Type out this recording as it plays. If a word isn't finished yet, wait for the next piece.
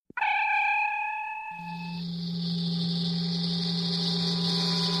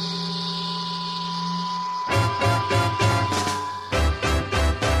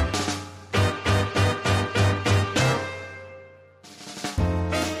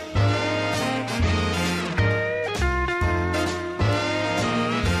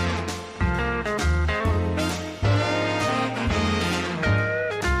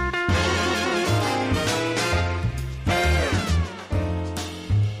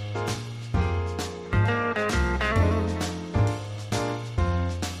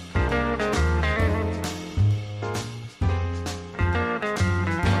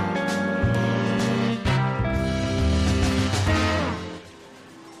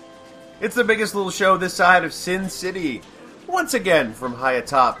It's the biggest little show this side of Sin City. Once again, from high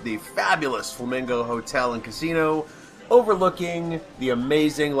atop the fabulous Flamingo Hotel and Casino, overlooking the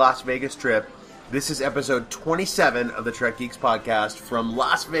amazing Las Vegas Strip, this is episode 27 of the Trek Geeks podcast from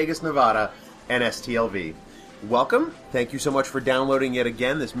Las Vegas, Nevada, and STLV. Welcome. Thank you so much for downloading yet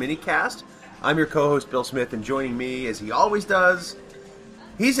again this mini-cast. I'm your co-host, Bill Smith, and joining me, as he always does,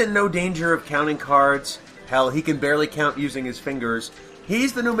 he's in no danger of counting cards. Hell, he can barely count using his fingers.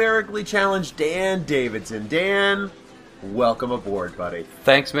 He's the numerically challenged Dan Davidson. Dan, welcome aboard, buddy.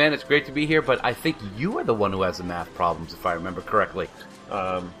 Thanks, man. It's great to be here, but I think you are the one who has the math problems, if I remember correctly.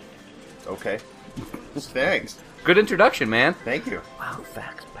 Okay. Thanks. Good introduction, man. Thank you. Wow,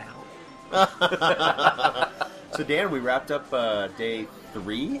 facts, pal. So, Dan, we wrapped up day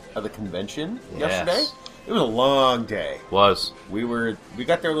 3 of the convention Yes. yesterday. It was a long day. Was. We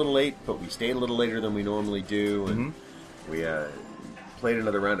got there a little late, but we stayed a little later than we normally do, and we played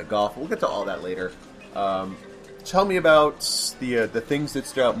another round of golf. We'll get to all that later. Tell me about the things that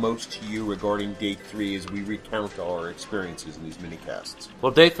stood out most to you regarding day 3 as we recount our experiences in these mini-casts.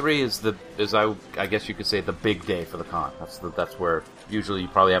 Well, day 3 is I guess you could say the big day for the con. That's where usually you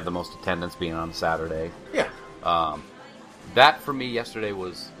probably have the most attendance, being on Saturday. Yeah. That for me yesterday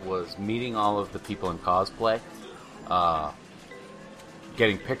was meeting all of the people in cosplay,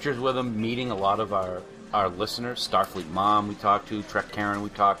 getting pictures with them, meeting a lot of our listeners. Starfleet Mom we talked to, Trek Karen we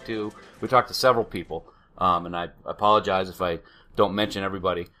talked to several people, and I apologize if I don't mention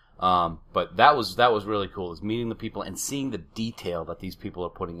everybody, but that was really cool, is meeting the people and seeing the detail that these people are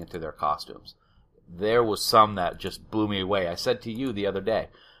putting into their costumes. There was some that just blew me away. I said to you the other day,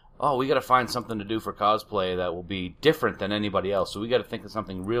 oh, we got to find something to do for cosplay that will be different than anybody else. So we got to think of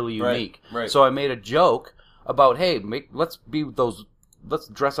something really unique. Right. So I made a joke about, hey, let's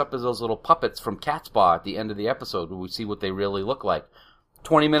dress up as those little puppets from Catspaw at the end of the episode where we see what they really look like.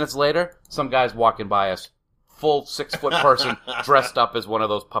 20 minutes later, some guy's walking by us, full 6-foot person dressed up as one of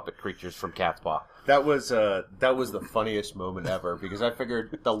those puppet creatures from Catspaw. That was the funniest moment ever, because I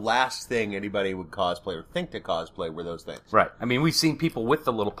figured the last thing anybody would cosplay or think to cosplay were those things. Right. I mean, we've seen people with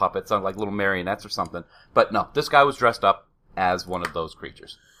the little puppets, like little marionettes or something. But no, this guy was dressed up as one of those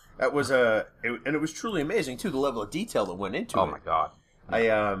creatures. That was and it was truly amazing too, the level of detail that went into it. Oh my god.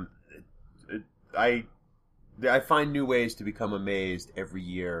 I find new ways to become amazed every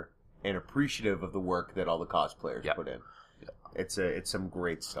year and appreciative of the work that all the cosplayers put in. It's some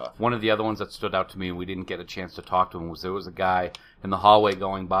great stuff. One of the other ones that stood out to me, and we didn't get a chance to talk to him, was there was a guy in the hallway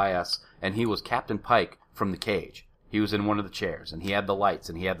going by us, and he was Captain Pike from The Cage. He was in one of the chairs, and he had the lights,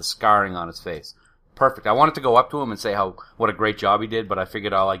 and he had the scarring on his face. Perfect. I wanted to go up to him and say what a great job he did, but I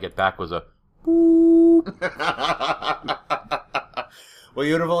figured all I'd get back was a boop. Well,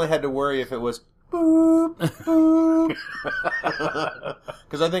 you would have only had to worry if it was boop, boop.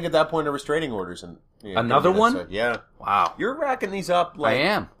 Because I think at that point a restraining order's in. Another one? So, yeah. Wow. You're racking these up like... I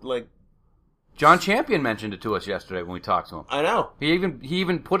am. Like... John Champion mentioned it to us yesterday when we talked to him. I know. He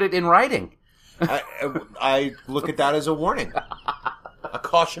even put it in writing. I look at that as a warning. A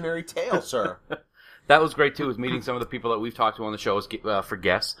cautionary tale, sir. That was great, too, is meeting some of the people that we've talked to on the show for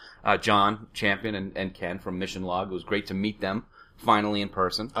guests. John Champion and Ken from Mission Log. It was great to meet them finally in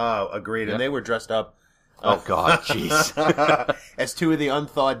person. Oh, agreed. Yep. And they were dressed up. Oh, God, jeez. As two of the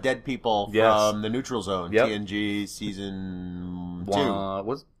unthawed dead people from the Neutral Zone. Yep. TNG Season 2.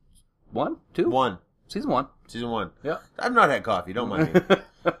 Was 1? 2? 1. Season 1. Season 1. Yeah. I've not had coffee. Don't mind me.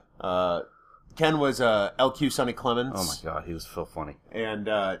 Ken was LQ Sonny Clemens. Oh, my God. He was so funny. And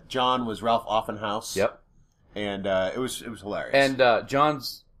John was Ralph Offenhouse. Yep. And it was hilarious. And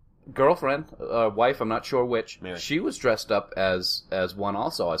John's girlfriend, wife, I'm not sure which, Mary. She was dressed up as one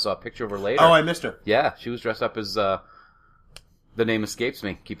also. I saw a picture of her later. Oh, I missed her. Yeah, she was dressed up as, the name escapes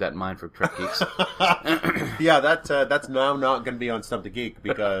me. Keep that in mind for Trek Geeks. Yeah, that's now not going to be on Stump the Geek,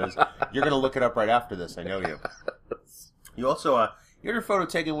 because you're going to look it up right after this. I know you. You also, you had your photo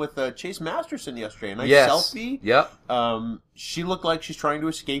taken with Chase Masterson yesterday. A nice selfie. Yep. She looked like she's trying to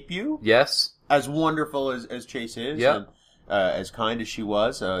escape you. Yes. As wonderful as Chase is. Yep. And, as kind as she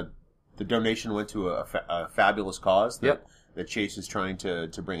was, the donation went to a fabulous cause that Chase is trying to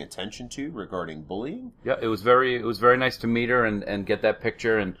bring attention to regarding bullying. Yeah, it was very nice to meet her and get that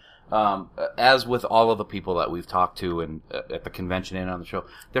picture. And as with all of the people that we've talked to and at the convention and on the show,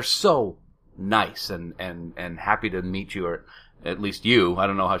 they're so nice and happy to meet you, or at least you. I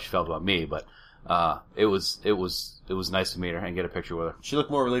don't know how she felt about me, but it was nice to meet her and get a picture with her. She looked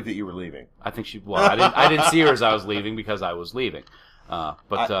more relieved that you were leaving. I think I didn't see her as I was leaving because I was leaving.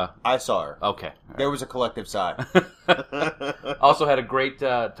 But I saw her. Okay. There was a collective sigh. Also had a great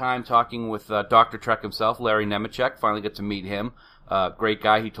time talking with Dr. Trek himself, Larry Nemechek. Finally get to meet him. Great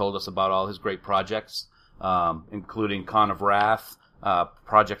guy. He told us about all his great projects, including Con of Wrath,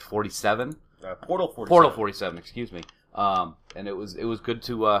 Project 47. Portal 47. Portal 47, excuse me. And it was good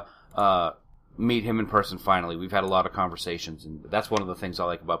to meet him in person finally. We've had a lot of conversations, and that's one of the things I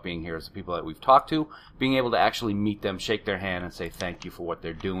like about being here is the people that we've talked to, being able to actually meet them, shake their hand, and say thank you for what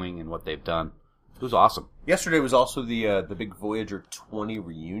they're doing and what they've done. It was awesome. Yesterday was also the big Voyager 20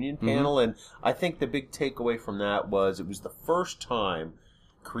 reunion panel, and I think the big takeaway from that was it was the first time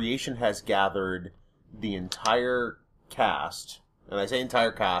Creation has gathered the entire cast, and I say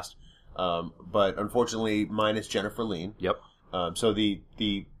entire cast, but unfortunately minus Jennifer Lean. Yep. So the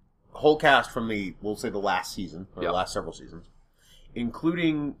whole cast from we'll say the last season, or the last several seasons,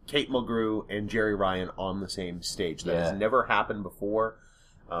 including Kate Mulgrew and Jerry Ryan on the same stage. That has never happened before.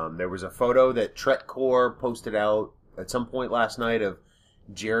 There was a photo that Trekcore posted out at some point last night of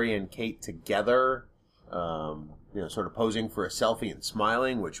Jerry and Kate together, sort of posing for a selfie and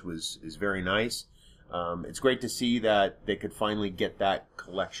smiling, which is very nice. It's great to see that they could finally get that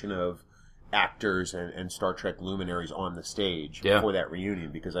collection of actors and Star Trek luminaries on the stage for that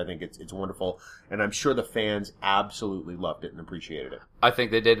reunion, because I think it's wonderful, and I'm sure the fans absolutely loved it and appreciated it. I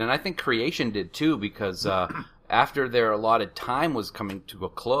think they did, and I think Creation did too, because after their allotted time was coming to a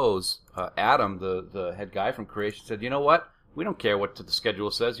close, Adam, the head guy from Creation, said, "You know what? We don't care what the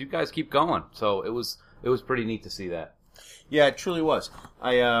schedule says. You guys keep going." So it was pretty neat to see that. Yeah, it truly was.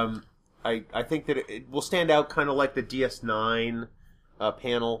 I think that it will stand out kind of like the DS9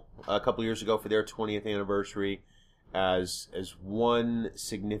 panel a couple years ago for their 20th anniversary as one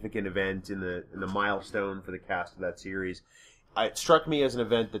significant event in the milestone for the cast of that series. It struck me as an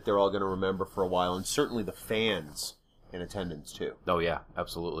event that they're all going to remember for a while, and certainly the fans in attendance too. Oh yeah,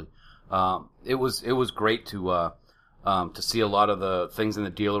 absolutely. It was great to see a lot of the things in the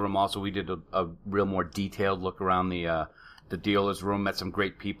dealer room. Also, we did a real more detailed look around the dealer's room. Met some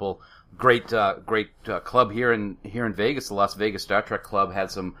great people. Great club here in Vegas. The Las Vegas Star Trek Club had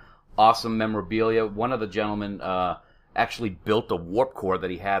some awesome memorabilia. One of the gentlemen actually built a warp core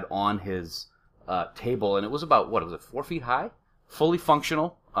that he had on his table, and it was about 4 feet high, fully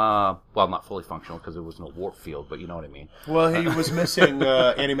functional. Well, not fully functional because there was no warp field, but you know what I mean. Well, he was missing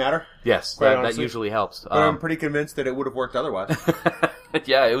antimatter. Yes, that usually helps. But I'm pretty convinced that it would have worked otherwise.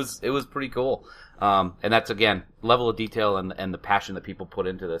 Yeah, it was pretty cool. And that's, again, level of detail and the passion that people put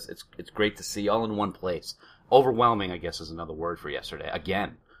into this. It's great to see all in one place. Overwhelming, I guess, is another word for yesterday.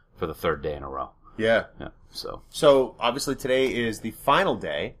 Again, for the third day in a row. Yeah. So obviously today is the final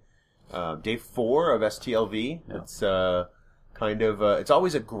day, day 4 of STLV. Yeah. It's it's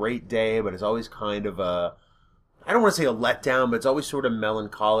always a great day, but it's always kind of I don't want to say a letdown, but it's always sort of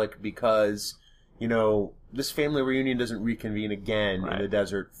melancholic because, this family reunion doesn't reconvene again in the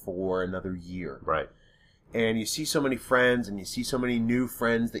desert for another year. Right. And you see so many friends, and you see so many new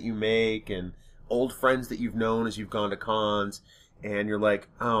friends that you make, and old friends that you've known as you've gone to cons, and you're like,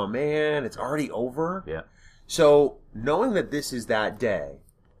 oh man, it's already over? Yeah. So, knowing that this is that day,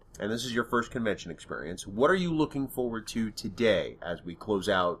 and this is your first convention experience, what are you looking forward to today as we close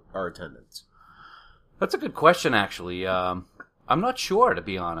out our attendance? That's a good question, actually. I'm not sure, to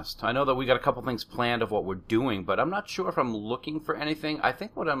be honest. I know that we got a couple things planned of what we're doing, but I'm not sure if I'm looking for anything. I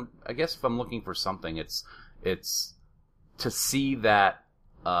think I guess if I'm looking for something, it's to see that,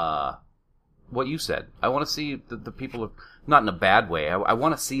 what you said. I want to see the people, not in a bad way. I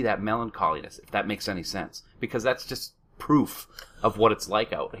want to see that melancholiness, if that makes any sense, because that's just proof of what it's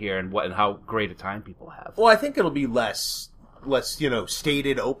like out here and how great a time people have. Well, I think it'll be less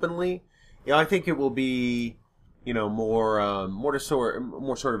stated openly. I think it will be, more sort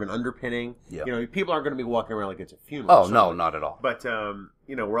of an underpinning. Yeah. People aren't going to be walking around like it's a funeral. Oh, no, not at all. But,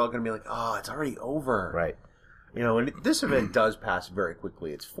 we're all going to be like, oh, it's already over. Right. And this event does pass very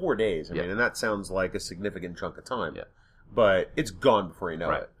quickly. It's 4 days. I mean, and that sounds like a significant chunk of time. Yeah. But it's gone before you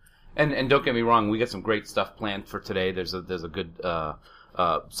know it. And don't get me wrong, we got some great stuff planned for today. There's a good,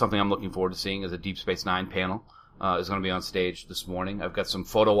 something I'm looking forward to seeing is a Deep Space Nine panel. Is going to be on stage this morning. I've got some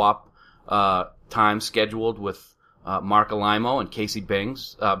photo op, time scheduled with, Mark Alimo and Casey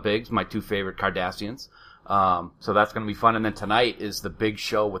Biggs, my two favorite Cardassians. So that's going to be fun. And then tonight is the big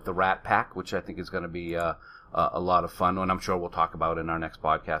show with the Rat Pack, which I think is going to be, a lot of fun. And I'm sure we'll talk about in our next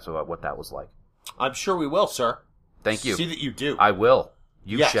podcast about what that was like. I'm sure we will, sir. Thank you. See that you do. I will.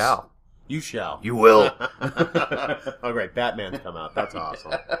 You shall. You shall. You will. Oh, great. Batman's come out. That's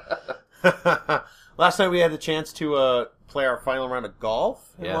awesome. Last night we had the chance to play our final round of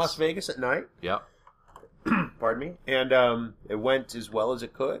golf in Las Vegas at night. Yep. Pardon me. And it went as well as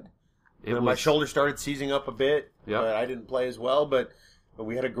it could. My shoulder started seizing up a bit. But I didn't play as well. But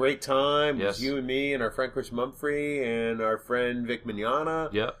We had a great time. It Yes. was you and me and our friend Chris Mumphrey and our friend Vic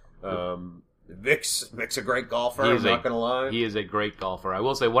Mignogna. Yeah. Vic's a great golfer. I'm not going to lie. He is a great golfer. I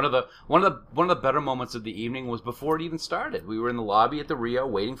will say one of the better moments of the evening was before it even started. We were in the lobby at the Rio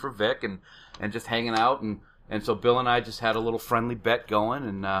waiting for Vic and just hanging out, and so Bill and I just had a little friendly bet going,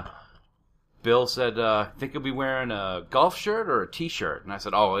 and Bill said, think you'll be wearing a golf shirt or a t-shirt? And I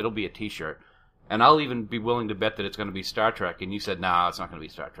said, oh, it'll be a t-shirt. And I'll even be willing to bet that it's going to be Star Trek. And you said, nah, it's not going to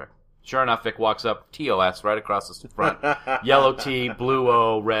be Star Trek. Sure enough, Vic walks up, TOS, right across the front. Yellow T, blue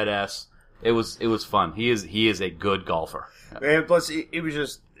O, red S. It was fun. He is a good golfer. And plus, it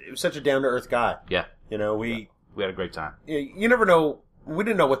was such a down-to-earth guy. Yeah. You know, we had a great time. You never know. We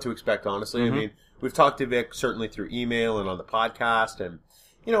didn't know what to expect, honestly. Mm-hmm. I mean, we've talked to Vic certainly through email and on the podcast, and,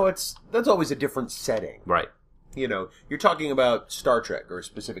 you know, that's always a different setting. Right. You know, you're talking about Star Trek or a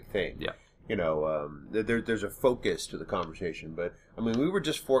specific thing. Yeah. You know, there's a focus to the conversation. But, I mean, we were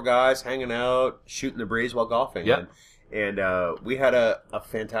just four guys hanging out, shooting the breeze while golfing. Yeah. And we had a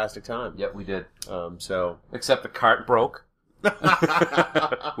fantastic time. Yep, we did. Except the cart broke.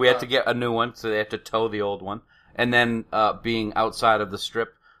 We had to get a new one, so they had to tow the old one. And then being outside of the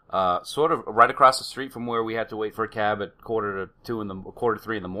strip, sort of right across the street from where we had to wait for a cab at quarter to 3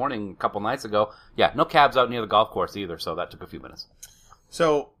 in the morning a couple nights ago. Yeah, no cabs out near the golf course either, so that took a few minutes.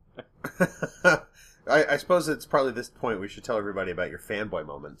 So, I suppose it's probably this point we should tell everybody about your fanboy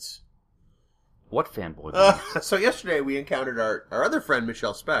moments. What fanboy? So yesterday we encountered our other friend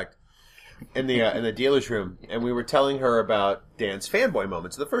Michelle Specht in the dealer's room, and we were telling her about Dan's fanboy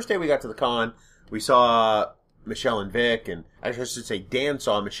moments. The first day we got to the con, we saw Michelle and Vic, and I should say Dan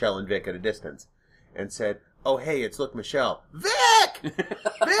saw Michelle and Vic at a distance, and said, "Oh hey, look Michelle, Vic,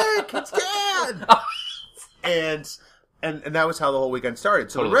 Vic, it's Dan," and that was how the whole weekend started.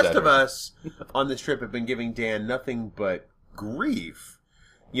 So Totally the rest of us on this trip have been giving Dan nothing but grief,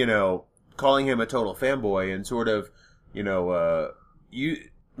 you know. Calling him a total fanboy and sort of, you know,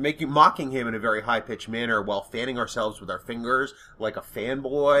 mocking him in a very high pitched manner while fanning ourselves with our fingers like a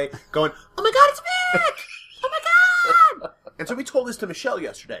fanboy, going, "Oh my God, it's Vic! Oh my God!" And so we told this to Michelle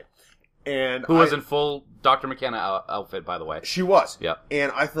yesterday, and who was in full Dr. McKenna outfit, by the way. She was, yeah.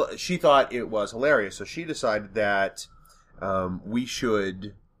 And she thought it was hilarious, so she decided that we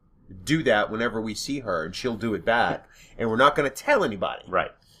should do that whenever we see her, and she'll do it back, and we're not going to tell anybody, right?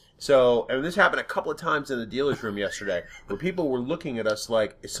 So, and this happened a couple of times in the dealer's room yesterday, where people were looking at us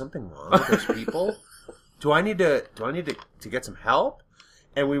like, "Is something wrong with those people? Do I need to get some help?"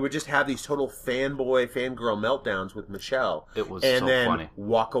 And we would just have these total fangirl meltdowns with Michelle. It was and so then funny.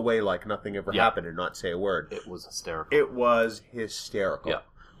 Walk away like nothing ever happened and not say a word. It was hysterical. It was hysterical. Yeah,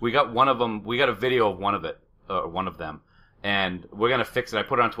 we got one of them. We got a video of one of them. And we're going to fix it. I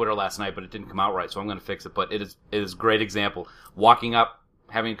put it on Twitter last night, but it didn't come out right, so I'm going to fix it. But it is a great example. Walking up,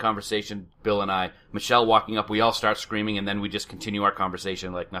 having a conversation, Bill and I, Michelle walking up, we all start screaming, and then we just continue our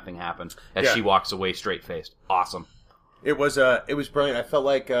conversation like nothing happened as she walks away straight-faced. Awesome. It was brilliant. I felt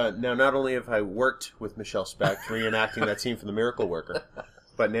like, now not only have I worked with Michelle Specht reenacting that scene from The Miracle Worker,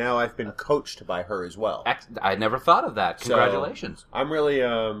 but now I've been coached by her as well. I never thought of that. Congratulations. So I'm really,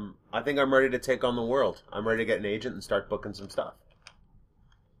 I think I'm ready to take on the world. I'm ready to get an agent and start booking some stuff.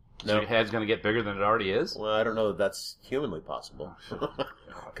 So your head's going to get bigger than it already is? Well, I don't know that that's humanly possible.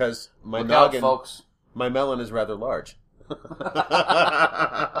 Because my melon is rather large. And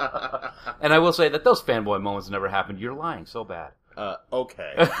I will say that those fanboy moments never happened. You're lying so bad.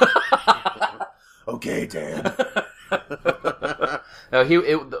 Okay. Okay, Dan. No,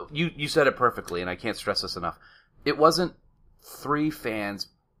 you said it perfectly, and I can't stress this enough. It wasn't 3 fans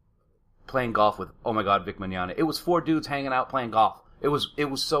playing golf with, oh my God, Vic Mignogna. It was 4 dudes hanging out playing golf. It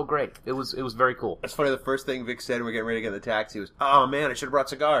was so great. It was very cool. It's funny, the first thing Vic said when we were getting ready to get in the taxi was, "Oh man, I should have brought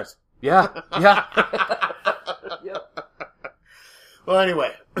cigars." Yeah. Yeah. Well,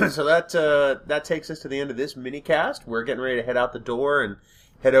 anyway, so that takes us to the end of this mini cast. We're getting ready to head out the door and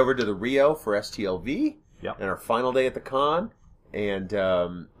head over to the Rio for STLV. Yep. And our final day at the con. And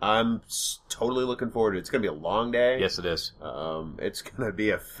I'm totally looking forward to it. It's going to be a long day. Yes, it is. It's going to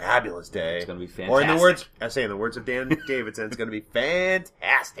be a fabulous day. It's going to be fantastic. Or in the words of Dan Davidson, it's going to be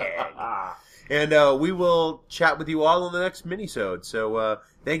fantastic. And we will chat with you all on the next mini-sode. So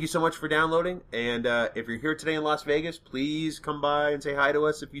thank you so much for downloading. And if you're here today in Las Vegas, please come by and say hi to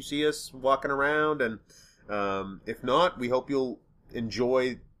us if you see us walking around. And if not, we hope you'll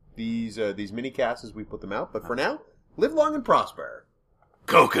enjoy these mini-casts as we put them out. But for now, live long and prosper.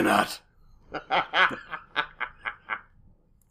 Coconut.